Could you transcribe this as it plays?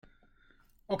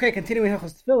Okay, continuing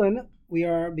Hilchos Tefillin, we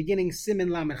are beginning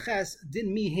Siman Lamed Ches.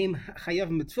 Din mihim chayav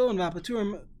mitfillin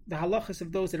v'apaturim, the halachas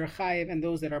of those that are chayav and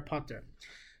those that are patur.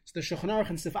 So the Shulchan Aruch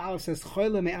in Sif Aleph says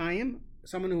choyle me'ayim,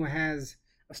 someone who has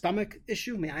a stomach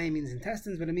issue. Me'ayim means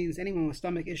intestines, but it means anyone with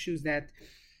stomach issues that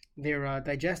their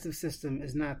digestive system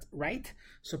is not right.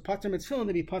 So patur mitzvillin,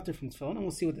 they be patur from tefillin, and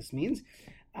we'll see what this means.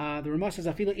 The Ramah says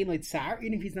afilu in leit tsar,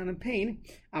 even if he's not in pain.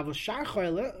 Avos shar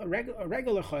choyle, a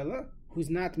regular choyle, who's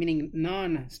not, meaning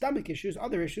non-stomach issues,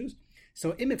 other issues.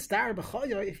 So imit star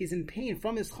b'choya, if he's in pain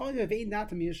from his choya, ve'in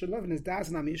datam yishuv, and his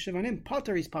das not yishuv on him,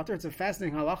 pater, he's pater. It's a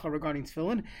fascinating halacha regarding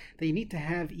tefillin, that you need to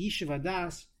have yishuv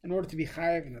das in order to be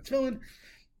chayav in the tefillin.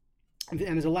 And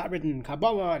there's a lot written in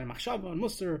Kabbalah and in Machshava and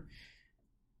Musar.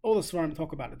 All the Svarim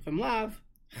talk about it. V'mlav,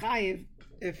 chayav,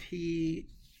 if he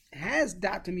has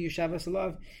datam yishuv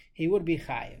alav, he would be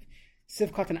chayav.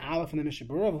 Siv Katan Aleph in the Mishnah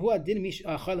Berurah.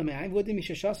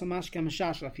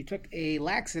 If you took a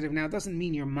laxative, now it doesn't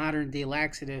mean your modern day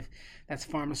laxative that's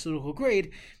pharmaceutical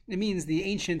grade. It means the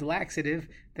ancient laxative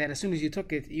that as soon as you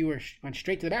took it, you went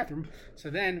straight to the bathroom. So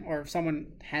then, or if someone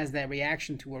has that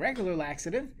reaction to a regular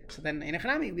laxative, so then in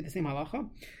Echanami it would be the same halacha.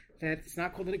 That it's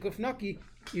not called a guf naki,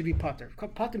 you'd be pater.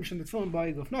 Pater mishum the tefillin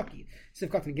by guf naki. Siv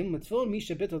Katan Gimel Tefillin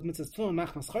Misha Bitot Mitzvah Tefillin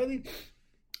Machmas Chayli.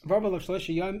 Interesting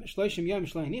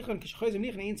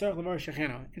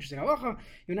halacha.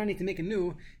 You now need to make a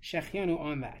new shechianu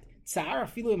on that.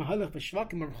 If he's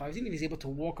able to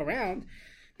walk around,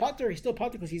 Potter, he's still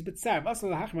Potter because he's bitzar.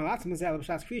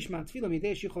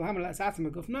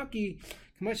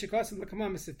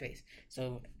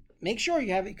 So make sure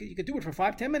you could do it for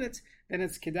 5-10 minutes. Then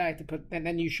it's kedai to put, and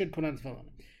then you should put on tefillin.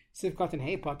 Siv Katan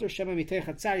Hey Potter Shema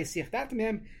Mitechat Tzar Yisich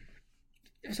Datam.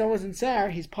 If someone's in Tsar,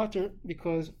 he's patur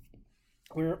because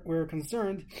we're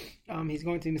concerned he's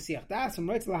going to be Mesiach Das.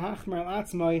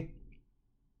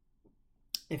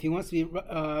 If he wants to be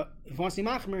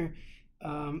Machmer,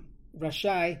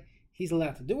 Rashai, he's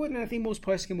allowed to do it, and I think most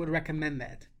poskim would recommend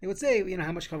that. They would say,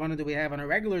 how much kavanah do we have on a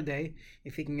regular day?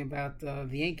 You're thinking about the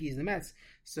Yankees, the Mets,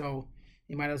 so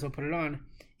you might as well put it on,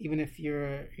 even if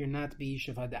you're not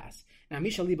B'Yishuv Hadas. Now,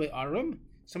 Mishali by Arum,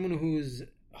 someone whose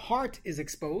heart is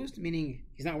exposed, meaning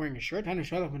he's not wearing a shirt. He's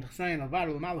just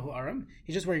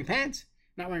wearing pants,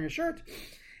 not wearing a shirt.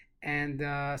 And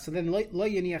so then lo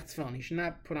yoniach tefillin. He should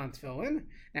not put on tefillin.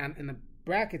 Now in the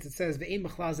brackets it says ve'in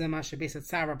b'chlal zeh ma shebesat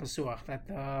tzara pasuach,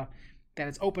 that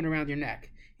it's open around your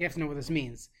neck. You have to know what this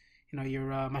means. Your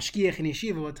mashkiach in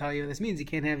yeshiva will tell you this means you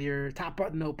can't have your top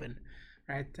button open,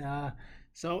 right?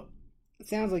 So it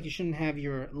sounds like you shouldn't have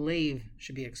your lave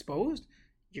should be exposed,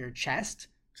 your chest.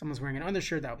 If someone's wearing an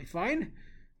undershirt, that would be fine.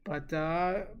 But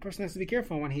a person has to be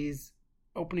careful when he's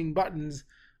opening buttons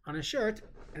on a shirt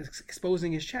and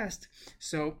exposing his chest.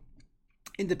 So,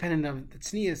 independent of the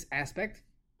tznius aspect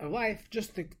of life,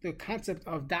 just the concept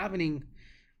of davening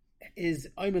is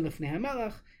oimel lifnei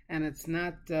hamelach, and it's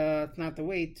not the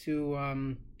way to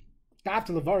dav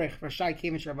to levarich rashai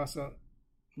kevish ravasa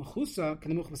mechusa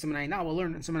kenemuch b'siman ayin. We'll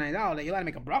learn in Siman Ayin that you're allowed to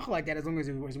make a bracha like that as long as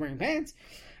he's wearing pants.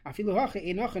 Afilu hacha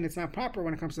enoch, and it's not proper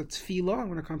when it comes to tefillah,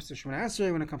 when it comes to Shemona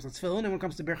Esrei, when it comes to tefillin, and when it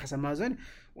comes to Birchas Hamazon.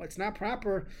 Well, it's not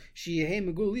proper sheyehei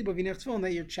megul libo v'nech tefillin,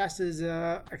 that your chest is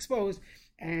exposed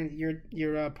and you're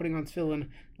putting on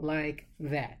tefillin like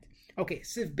that. Okay,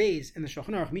 Siv Beis in the Shulchan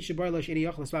Aruch, Misha Bar Lo She'eni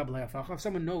Yochel L'Svab L'Hafacha. If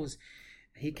someone knows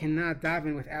he cannot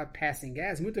daven without passing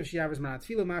gas, mutav sheyavos manat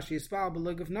tefillah mashi yispal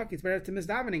b'luguf naki. It's better to miss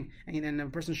davening, and a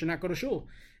person should not go to shul.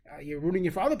 You're rooting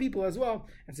it for other people as well.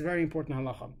 It's a very important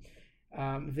halacha.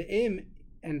 Ve'im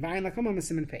and v'ayin lakama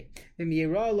mesimin pei. V'im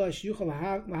yirah lo sheyuchal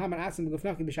lahamar atzim b'luguf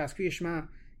naki b'shas kriya shema.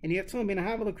 And you have to be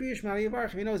nahav lo kriya shema yivarach.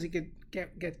 If he knows he could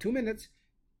get 2 minutes,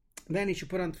 then he should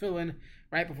put on tefillin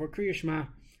right before kriya shema,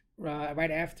 right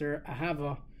after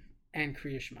ahava and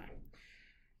kriya shema.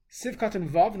 Siv Katan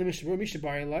Vav in the Mishnah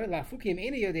Bar Lafukim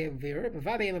Ena Yodei Avira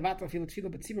Bavadei Levatal Filu Tefillah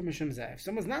B'Tzibur Mishum Zeh. If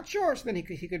someone's not sure, so then he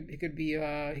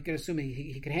could assume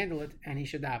he could handle it and he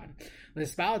should daven.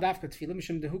 L'Ispal Dafka Tefillah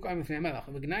Mishum Dehuk Am V'Nei Melach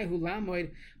V'Gnai Hu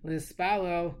Lamoid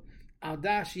L'Ispal Al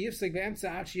Dash Yifsek V'Emtza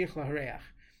Ad Shiyich LaHareach.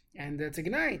 And it's a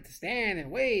gnai to stand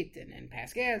and wait and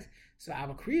pass gas. So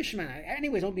Ava Kriya Shema.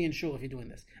 Anyways, don't be in shul if you're doing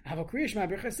this. Ava Kriya Shema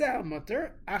B'Chasel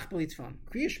Mutter Ach B'Litzfon.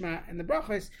 Kriya Shema and the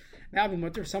brachos that'll be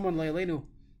mutter. Someone Leilenu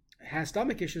has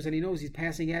stomach issues and he knows he's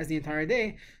passing gas the entire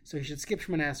day, so he should skip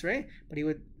Shemona Esrei, but he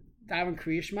would daven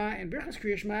Kriya Shema and Birchas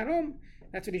Kriya Shema at home.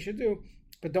 That's what he should do.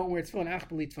 But don't wear tefillin, ach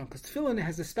b'litzfon, because tefillin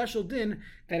has a special din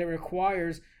that it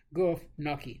requires guf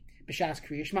naki. B'shas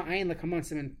Kriya Shema ayin l'kamon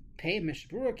siman pei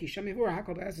mishbura ki shem yivur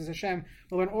hakol b'ezras Hashem.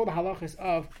 We'll learn all the halachas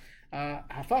of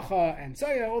hafacha and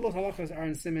soya. All those halachas are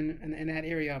in siman in that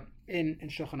area in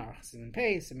Shulchan Aruch. Siman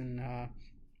pei, siman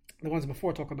The ones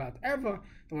before talk about erva,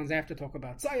 the ones after talk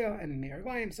about saya and meir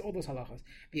glayim. So all those halachas.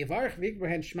 V'yavarich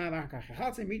v'yikbrehen shma v'achar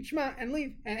chachatzim, read shma and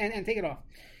leave and take it off.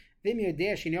 V'im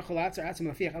yodeh shein yochel latzer atzim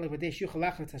lafiach alav v'dei shuchel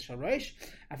lachat hasharosh.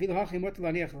 Afilu hachim mot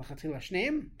laniach lachatchil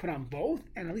hashneim. Put on both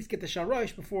and at least get the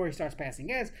sharosh before he starts passing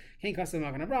gas. Kein kasem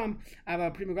magen Avram.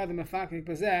 Ava prima gadim mafakik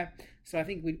bazeh. So I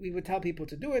think we would tell people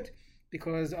to do it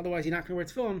because otherwise you're not going to wear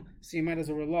tefillin. So you might as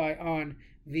well rely on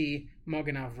the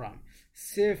magen Avram.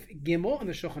 Sif Gimel in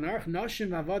the Shulchan Aruch,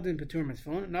 Nashim Avadim Petur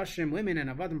Mitzvon, Nashim women and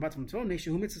Avadim Batim Mitzvon,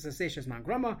 Nishu Mitzvah Saseh Shazman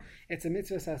Grama. It's a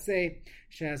Mitzvah Saseh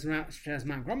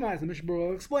Shazman Grama, as the Mishnah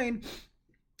will explain.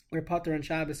 We're Pater on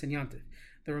Shabbos and Yontif.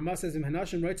 The Ramah says in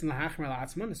Hanashim writes in the Hachmer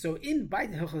Latzman. So in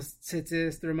Beit Hilchos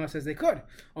Tzitzis, the Ramah says they could.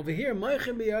 Over here,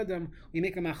 Moichim B'Yadam, we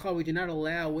make a machal. We do not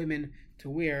allow women to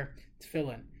wear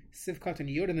tefillin. Sif Katan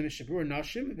Yod in the Mishnah Berurah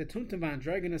Nashim V'Tuntam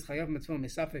V'Androginus Chayav Mitzvah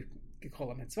Misafik.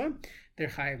 They're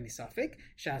chayav misafik.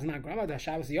 Shazman grama da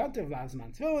Shabbos yontiv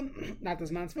lazman tefillin, not the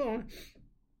zman tefillin,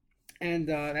 and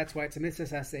that's why it's a mitzvah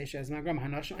saseh shazman grama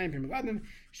hanashim ayim prim gadim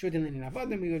shudin linin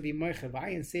avadim. We would be moichev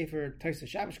ayin sefer toisa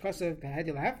Shabbos kosev behedi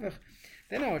lahefech.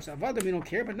 They know it's avadim, we don't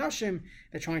care, but nashim,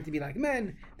 they're trying to be like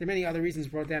men. There are many other reasons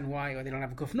brought down why, or they don't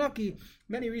have a kuf naki.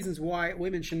 Many reasons why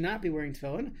women should not be wearing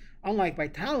tefillin. Unlike by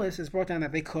talis, it's brought down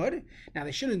that they could. Now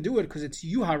they shouldn't do it because it's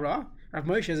yuhara. Rav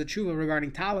Moshe has a tshuva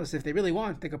regarding talis. If they really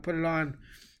want, they could put it on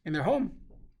in their home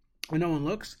when no one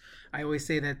looks. I always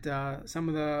say that some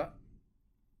of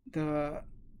the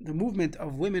movement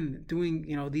of women doing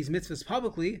these mitzvahs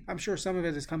publicly, I'm sure some of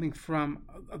it is coming from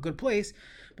a good place,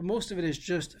 but most of it is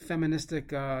just feministic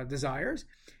desires.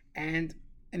 And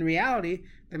in reality,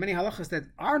 there are many halachas that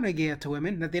are negeh to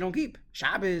women that they don't keep.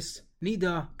 Shabbos,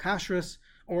 nida, kashrus,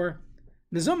 or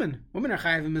mezumin. Women are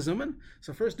chayav in mezumin,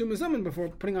 so first do mezumin before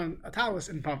putting on a talis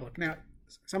in public. Now,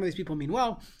 some of these people mean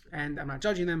well, and I'm not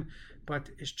judging them, but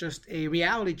it's just a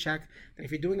reality check that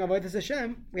if you're doing avodas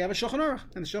Hashem, we have a Shulchan Aruch,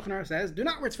 and the Shulchan Aruch says, do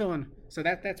not wear tefillin. So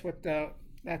that's what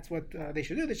they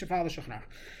should do. They should follow the Shulchan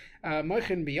Aruch.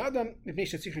 Moichin biyadam mipnei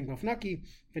shetzichin guf naki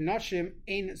v'nashim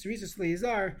ein zrizus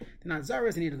lehizar. They're not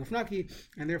zaras; they need a guf naki,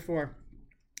 and therefore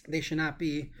they should not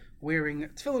be wearing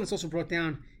tefillin. It's also brought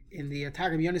down in the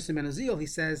Targum Yonasim Ben Azil. He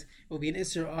says it will be an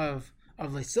isser of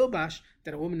leisilbash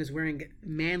that a woman is wearing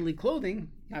manly clothing.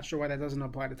 Not sure why that doesn't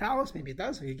apply to talis. Maybe it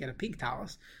does. So you get a pink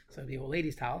talis, so it'd be a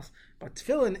lady's talis. But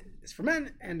tefillin is for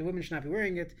men, and the women should not be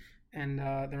wearing it. And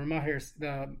the Ramah here,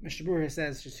 the Mishnah Berurah here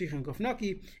says shesifin guf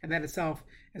naki, and that itself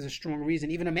is a strong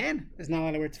reason. Even a man is not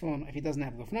allowed to wear tefillin if he doesn't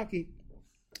have guf naki.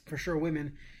 For sure,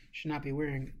 women should not be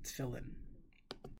wearing tefillin.